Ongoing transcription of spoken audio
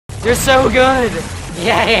They're so good.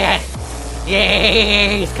 Yeah. Yeah.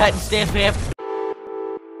 He's cutting stiff hip.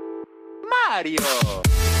 Mario.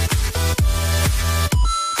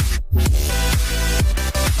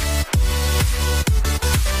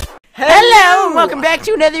 Hello, and welcome back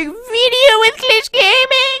to another video with Glitch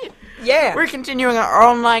Gaming. Yeah. We're continuing our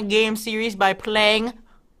online game series by playing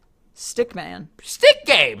Stickman. stick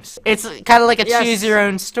games. It's kind of like a choose your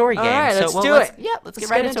own story game. Alright, let's do it. Yeah, let's get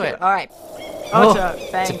right into it. Alright. Oh, it's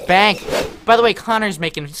a bank. it's a bank. By the way, Connor's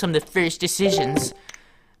making some of the first decisions.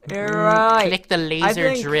 Right. Click the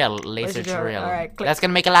laser drill. Laser drill. Alright, click. That's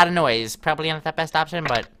gonna make a lot of noise. Probably not the best option,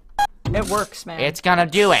 but It works, man. it's gonna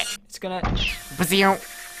do it. It's gonna...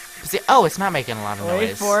 Oh, it's not making a lot of noise.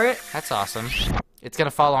 Wait for it. That's awesome. It's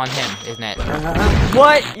gonna fall on him, isn't it?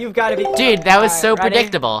 What? You've got to be... Dude, that was so ready?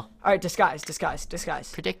 predictable. Alright, disguise.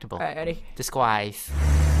 Predictable. Alright, ready? Disguise.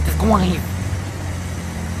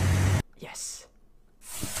 Yes.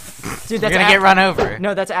 Dude, You're that's gonna get run over.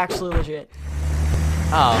 No, that's actually legit.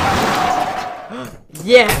 Oh.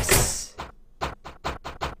 Yes!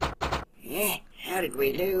 How did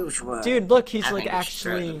we lose one? Dude, look, he's I like think we should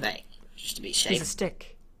throw actually... them back, just to be He's safe. a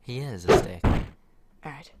stick. He is a stick.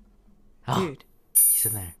 Alright. Oh, Dude. he's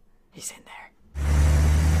in there. He's in there.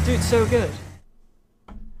 Dude, so good.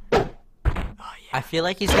 Oh, yeah. I feel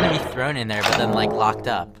like he's gonna be thrown in there, but then like locked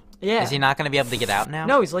up. Yeah. Is he not gonna be able to get out now?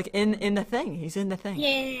 No, he's like in the thing. He's in the thing.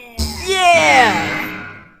 Yeah! Yeah!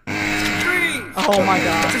 Oh my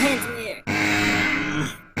god. Hands in the air.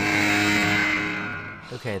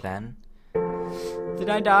 Okay then. Did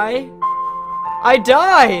I die? I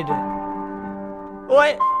died!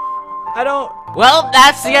 What? I don't... Well,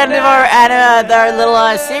 that's the end of our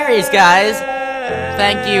little series, guys.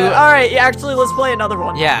 Thank you. Alright, actually, let's play another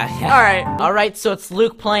one. Yeah. Alright. Alright, so it's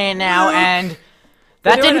Luke playing now, and We're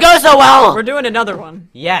that doing didn't it- go so well. We're doing another one.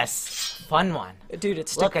 Yes. Fun one. Dude,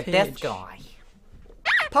 it's Look at this Page. guy.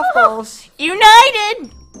 Puffballs.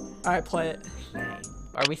 United! Alright, play it.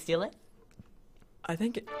 Are we stealing? I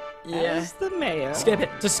think it... Yeah. As the mayor. Skip it.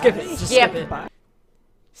 Just skip it. Just Skip. skip it.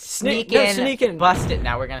 Sneak no, in. sneak in. Bust it.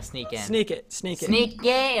 Now we're gonna sneak in. Sneak it. Sneak it. Sneak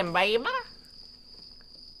in, baby.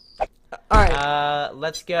 Alright.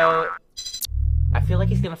 Let's go. I feel like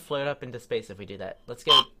he's gonna float up into space if we do that. Let's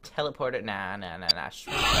go teleport it. Nah.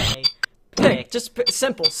 Pick. Just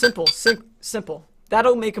simple.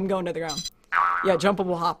 That'll make him go into the ground. Yeah,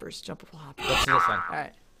 jumpable hoppers. Let's do this one.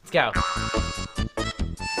 Alright. Let's go.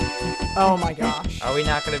 Oh my gosh. Are we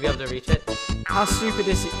not gonna be able to reach it? How stupid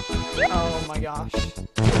is he? Oh my gosh.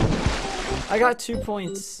 I got 2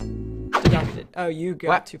 points deducted. Oh, you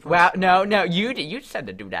got 2 points. Wow. No. You said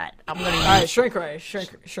to do that. I'm gonna use. Alright, shrink ray.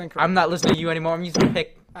 Shrink ray. I'm not listening to you anymore. I'm using the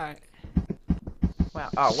pick. Alright. Wow.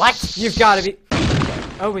 Oh, what? You've got to be...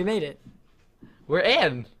 Oh, we made it. We're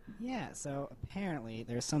in. Yeah, so apparently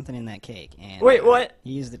there's something in that cake, and Wait, what?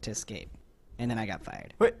 he used it to escape, and then I got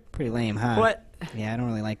fired. Wait. Pretty lame, huh? What? Yeah, I don't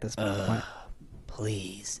really like this. What?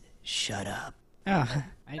 Please, shut up. Oh,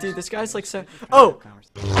 Dude, this guy's like so... Oh!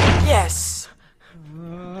 Yes!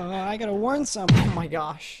 I gotta warn someone. Oh my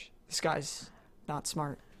gosh. This guy's not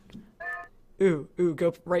smart. Ooh,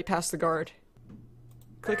 go right past the guard.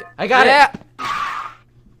 Click it. I got it.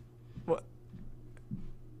 What?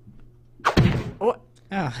 What?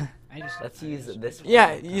 Oh, I just. Let's use this.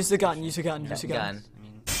 Yeah, use the gun. I mean.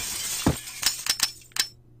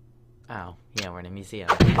 Oh, yeah, we're in a museum.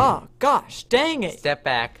 Oh, gosh, dang it. Step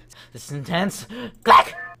back. This is intense.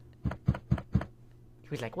 Clack! He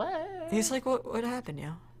was like, what? He's like, what happened, yo?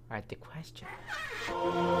 Alright, the question.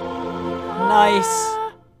 Nice.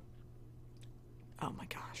 Oh my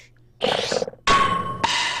gosh.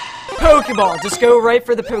 Pokeball. Just go right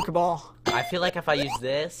for the Pokeball. I feel like if I use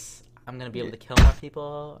this, I'm gonna be able to kill more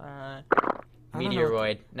people. don't know.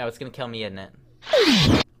 Meteoroid. No, it's gonna kill me, isn't it?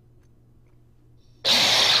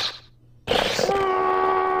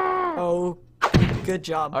 Oh, good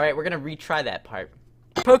job. Alright, we're gonna retry that part.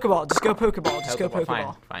 Pokeball. Just go Pokeball. Just go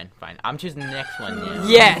Pokeball. Fine. I'm choosing the next one, yeah.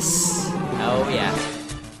 Yes. Oh, yeah.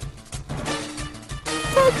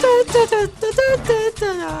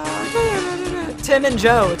 Tim and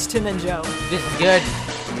Joe. It's Tim and Joe. This is good.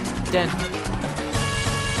 Done.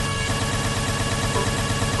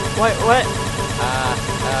 What?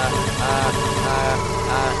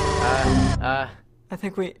 I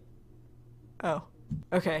think we... Oh.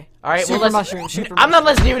 Okay. Alright, Super well, mushroom. Super I'm not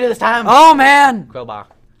listening to you this time. Oh, man. Crowbar.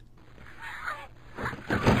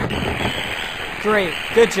 Great.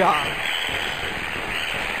 Good job.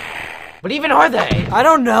 What even are they? I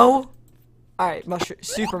don't know. Alright, mushroom.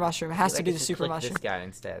 Super mushroom. It has to Like be I the should super click mushroom. This guy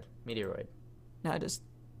instead. Meteoroid. No, just...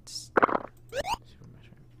 Super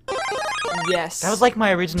mushroom. Yes. That was like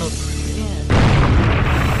my original.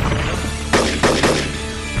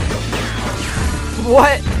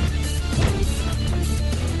 What?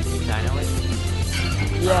 Dino it?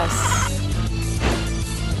 Yes.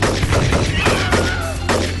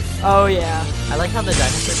 Oh yeah. I like how the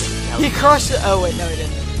dinosaur didn't tell He me. crushed it. Oh wait, no he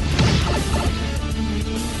didn't.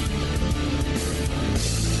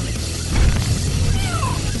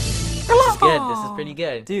 This is good. This is pretty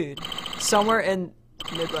good. Dude, somewhere in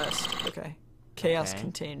Midwest. Okay. Chaos Okay.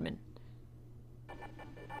 containment.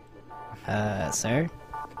 Sir?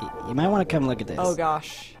 You might want to come look at this. Oh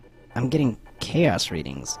gosh. I'm getting chaos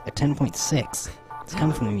readings at 10.6. It's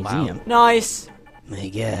coming from the Wow. museum. Nice. My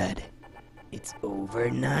god. It's over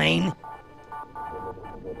 9?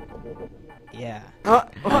 Yeah.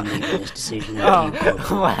 I'm making this decision Oh. out of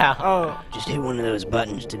you. Wow. Oh. Just hit one of those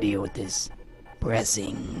buttons to deal with this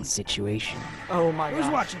pressing situation. Oh my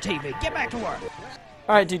god. watching TV? Get back to work.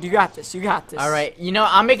 Alright, dude, you got this. You got this. All right. You know,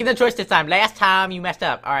 I'm making the choice this time. Last time you messed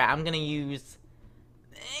up. All right. I'm gonna use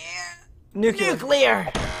Nuclear.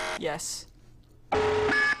 nuclear. Yes.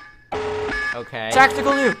 Okay.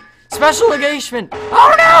 Tactical nuke. Special engagement.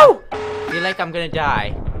 Oh no! I feel like I'm gonna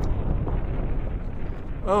die.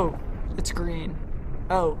 Oh, it's green.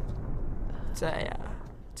 Oh, it's a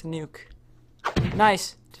nuke.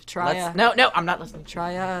 Nice. Try No, I'm not listening.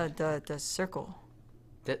 try the circle.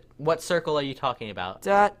 What circle are you talking about?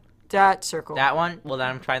 That circle. That one? Well, then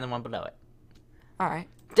I'm trying the one below it. All right.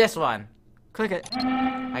 This one. Click it.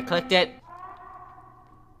 I clicked it.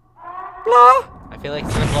 Blah. I feel like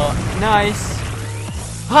it's gonna blow up. Nice.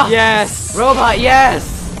 Ah! Yes. Robot,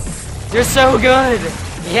 yes! You're so good.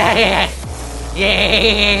 Yeah!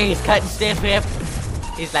 Yeah! He's cutting stiff hip.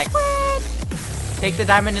 He's like, what? Take the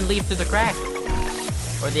diamond and leave through the crack.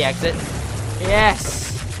 Or the exit.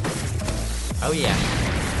 Yes. Oh yeah.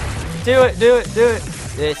 Do it. Do it. Do it.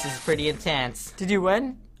 This is pretty intense. Did you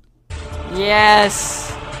win?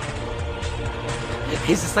 Yes.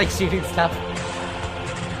 He's just like shooting stuff.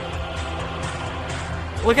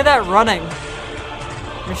 Look at that running.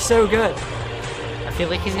 You're so good. I feel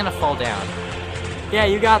like he's gonna fall down. Yeah,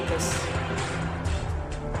 you got this.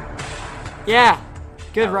 Yeah.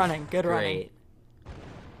 Good That was running. Good running. Great.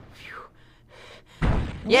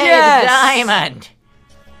 Yay, Yes! the diamond!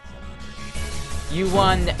 You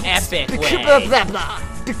won the epic way.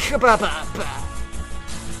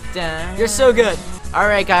 You're so good.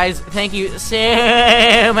 Alright guys, thank you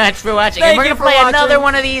so much for watching. Thank And we're you gonna for play another watching.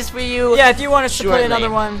 one of these for you. Yeah, if you want us to play Shortly. another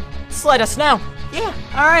one, just let us know. Yeah.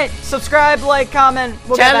 Alright, subscribe, like, comment.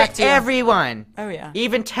 We'll get Tell back to you. everyone. Oh, yeah.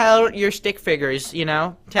 Even tell your stick figures, you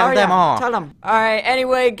know? Tell Oh, them yeah. all. Tell them. Alright,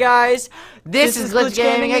 anyway, guys. This is Glitch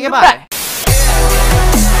Gaming, and goodbye. goodbye.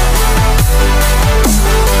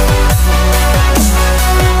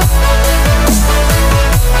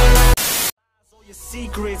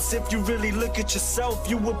 Secrets, if you really look at yourself,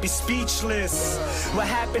 you would be speechless. What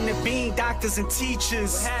happened to being doctors and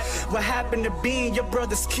teachers? What happened to being your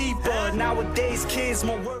brother's keeper? Nowadays, kids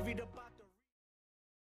more worried about